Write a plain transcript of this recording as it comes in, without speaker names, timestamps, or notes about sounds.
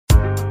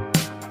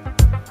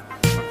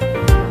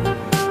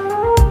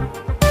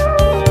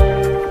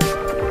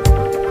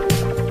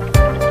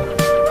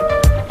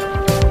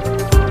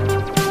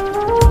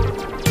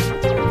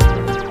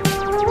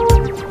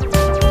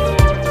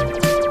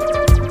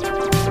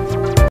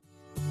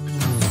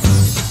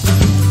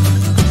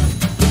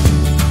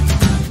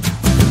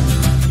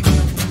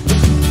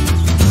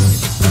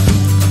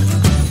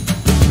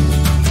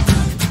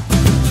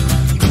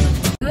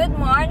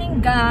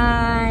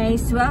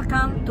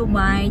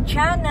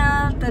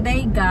channel.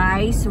 Today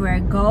guys, we're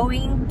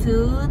going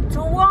to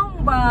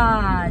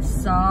Toowoomba,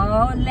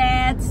 so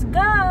let's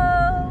go.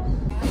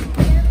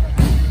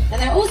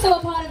 And they're also a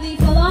part of the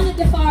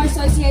Floral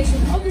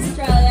Association of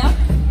Australia,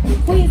 the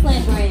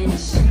Queensland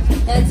branch.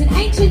 Now, it's an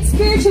ancient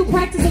spiritual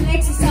practice of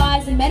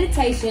exercise and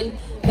meditation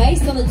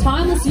based on the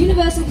timeless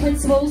universal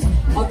principles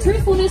of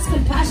truthfulness,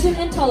 compassion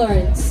and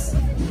tolerance.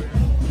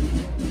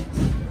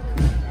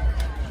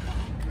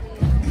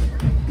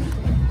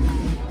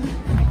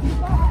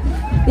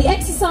 The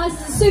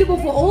exercises are suitable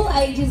for all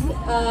ages,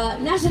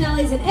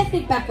 nationalities and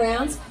ethnic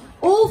backgrounds.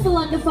 All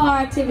Falun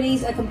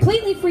activities are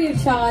completely free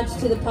of charge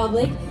to the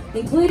public,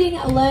 including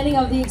a learning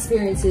of the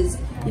experiences.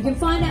 You can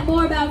find out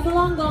more about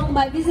Falun Gong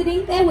by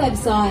visiting their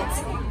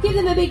websites. Give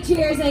them a big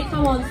cheer as they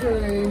come on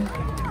through.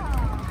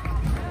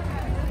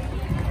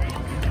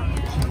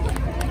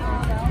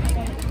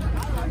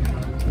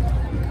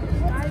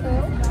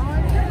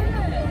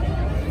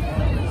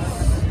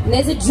 And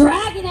there's a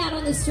dragon out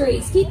on the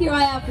streets. Keep your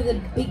eye out for the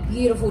big,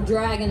 beautiful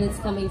dragon that's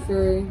coming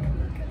through.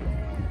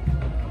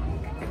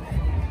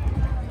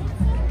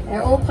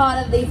 They're all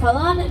part of the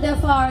Falun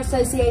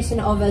Association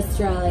of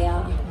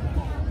Australia.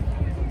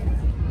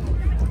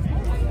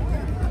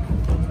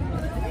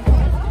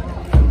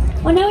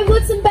 Well, now we've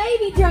got some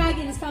baby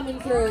dragons coming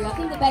through. I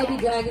think the baby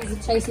dragons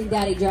are chasing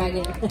Daddy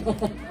Dragon.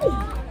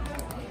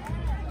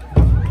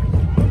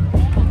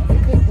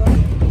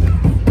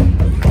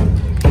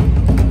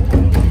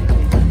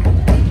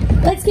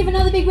 Let's give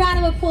another big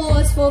round of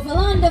applause for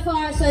Falun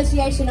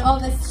Association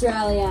of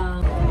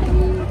Australia.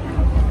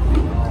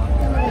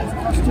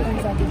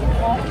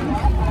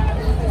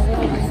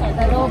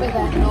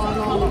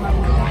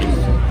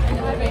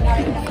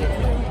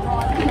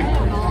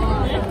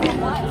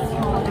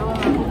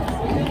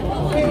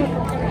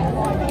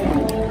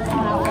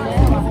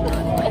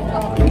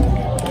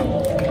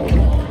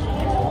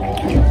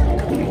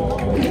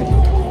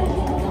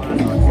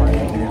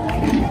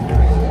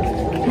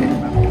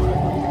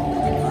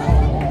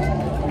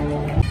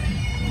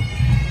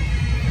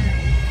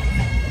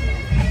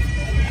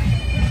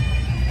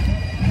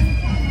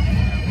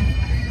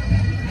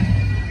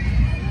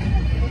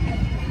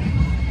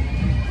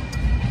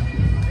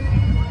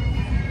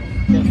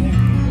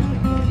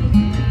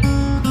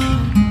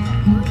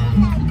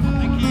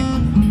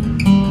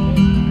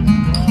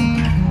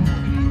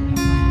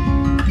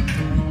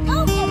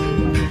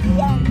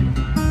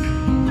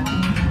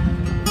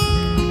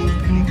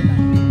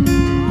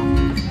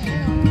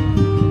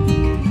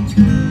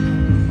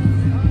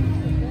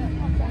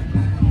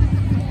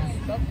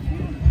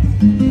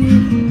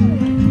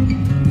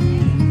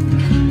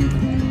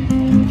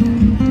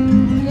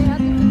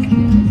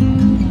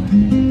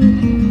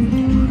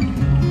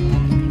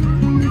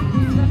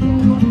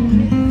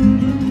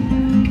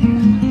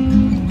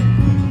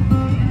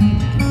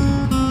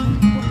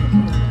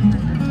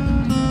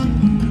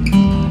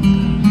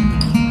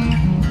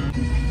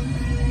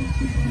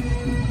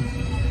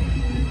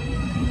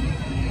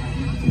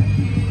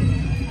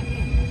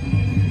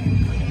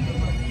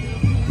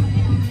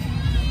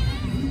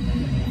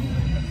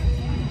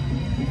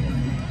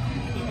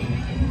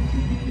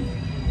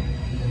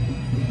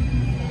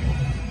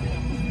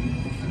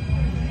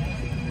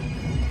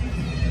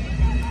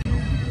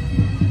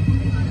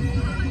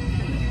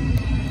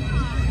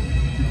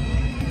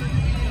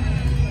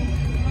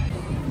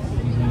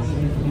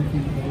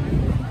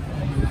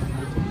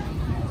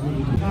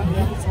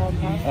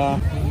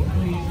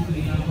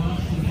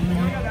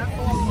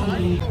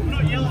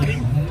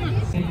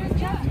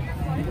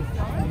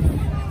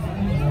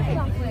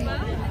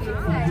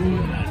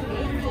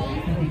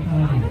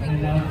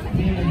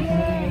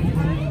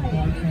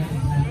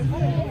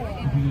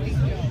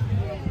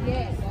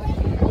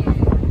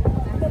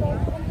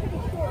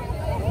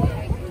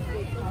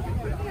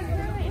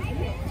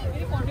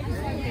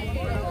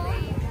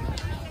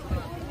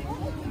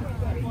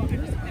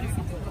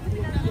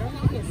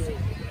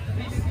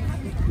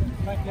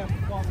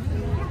 Yeah.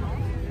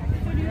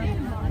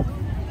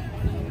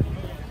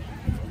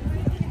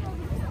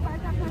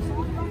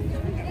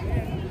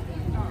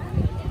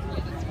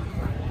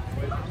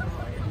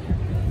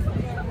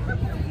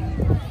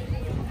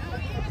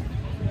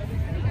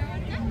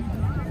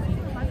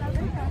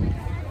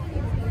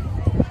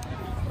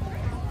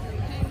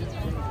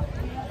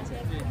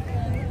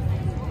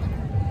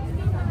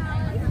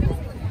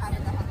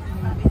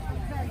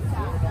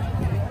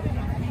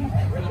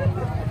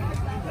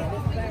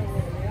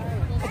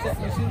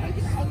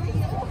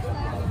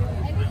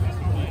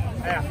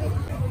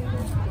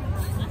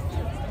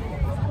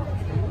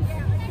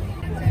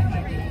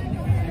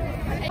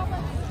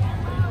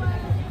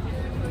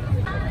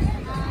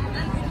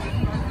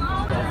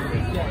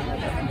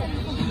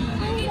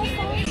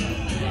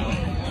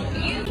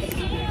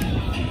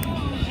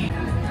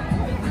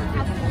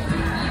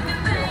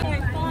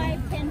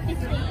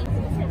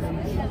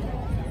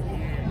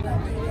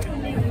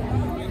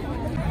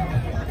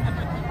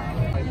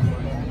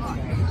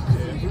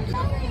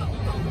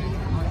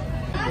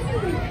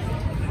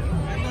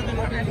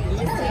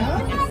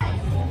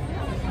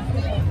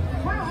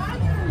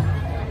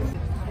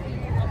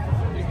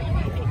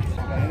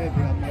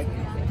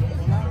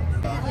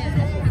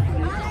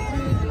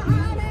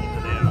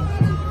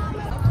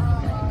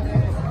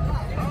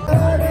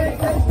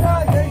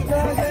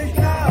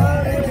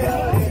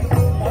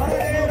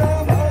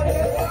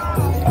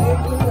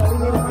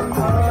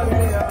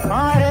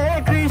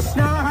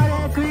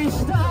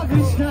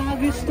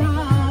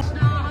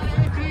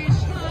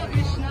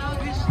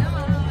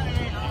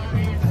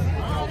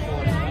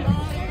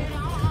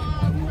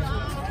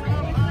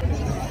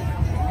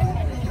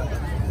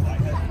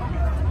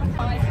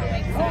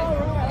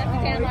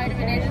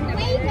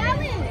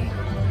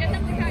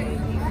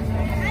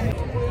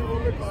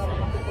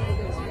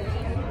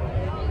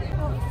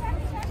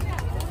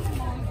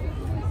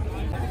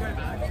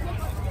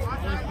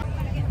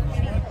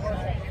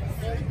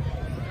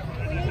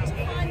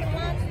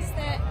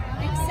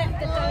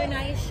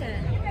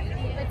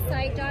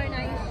 by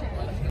donation.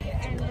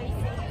 And we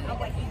oh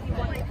wait, if you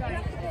want to go.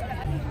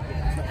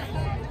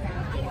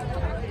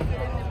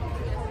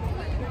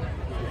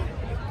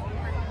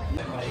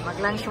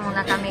 Mag-lunch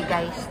muna kami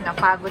guys.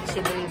 Napagod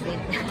si David.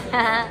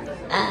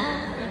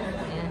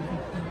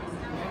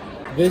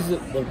 Visit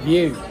the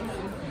view.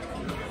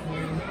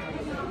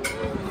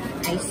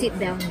 I sit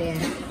down there.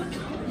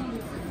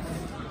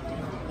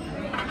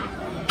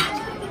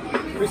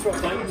 Chris, what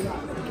thanks?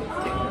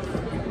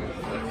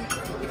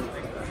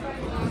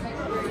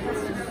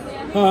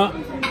 Huh?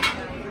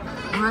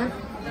 What?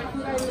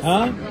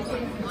 Huh?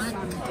 What?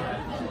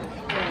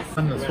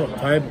 And the swap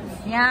table.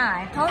 Yeah,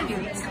 I told you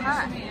it's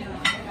hot.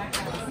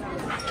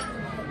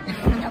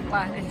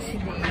 Napagod si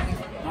David.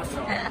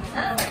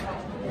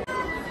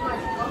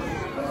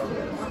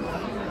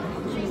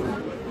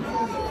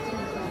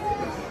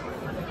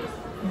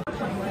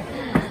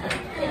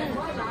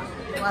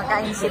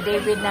 Makain si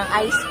David ng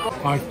ice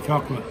Ice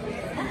chocolate.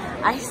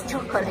 Ice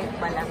chocolate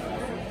pala.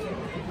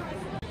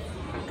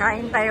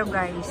 Kain tayo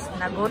guys.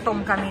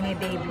 Nagutom kami ni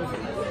David.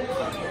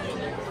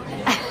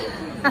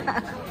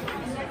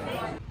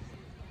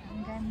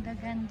 Ang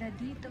ganda-ganda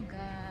dito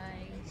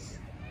guys.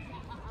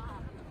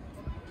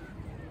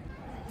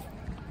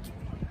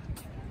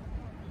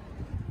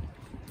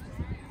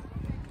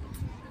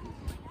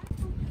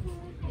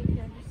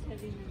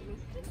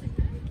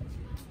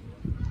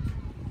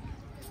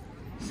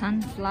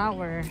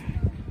 Sunflower.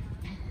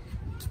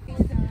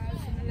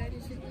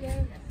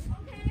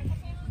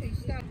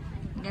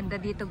 Ganda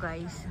dito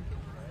guys.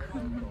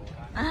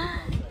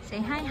 Say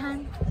hi,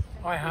 Han.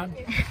 Hi, Han.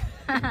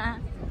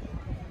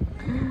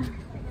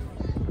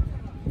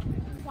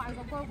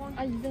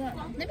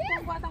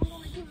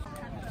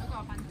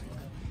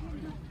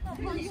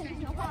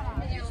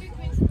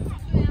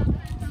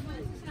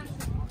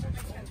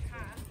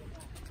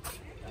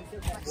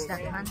 What's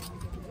that, Han?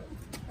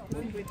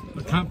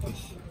 The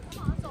campus.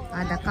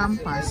 Ah, the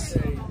campus.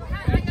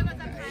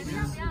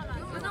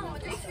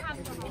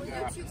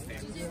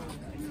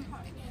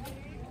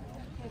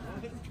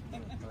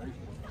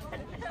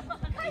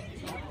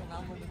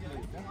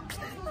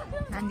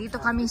 Nandito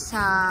kami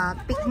sa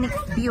picnic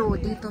view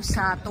dito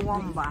sa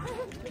Toowoomba.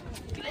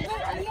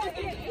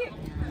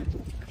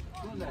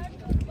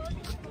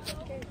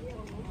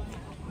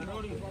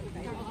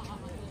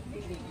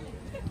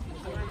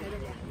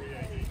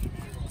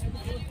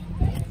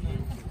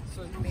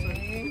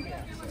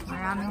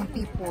 Maraming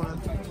people.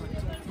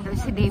 Doon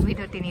si David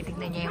o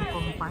tinitignan niya yung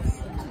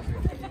compass.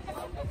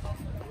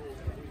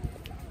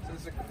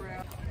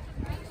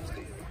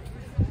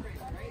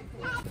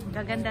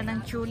 Gaganda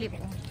ng tulip.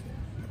 Oh.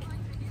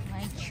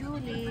 May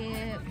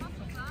tulip.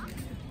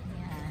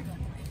 Yan.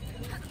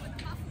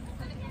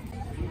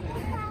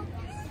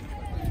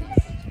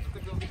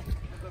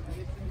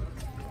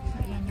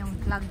 Ayan yung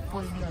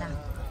flagpole nila.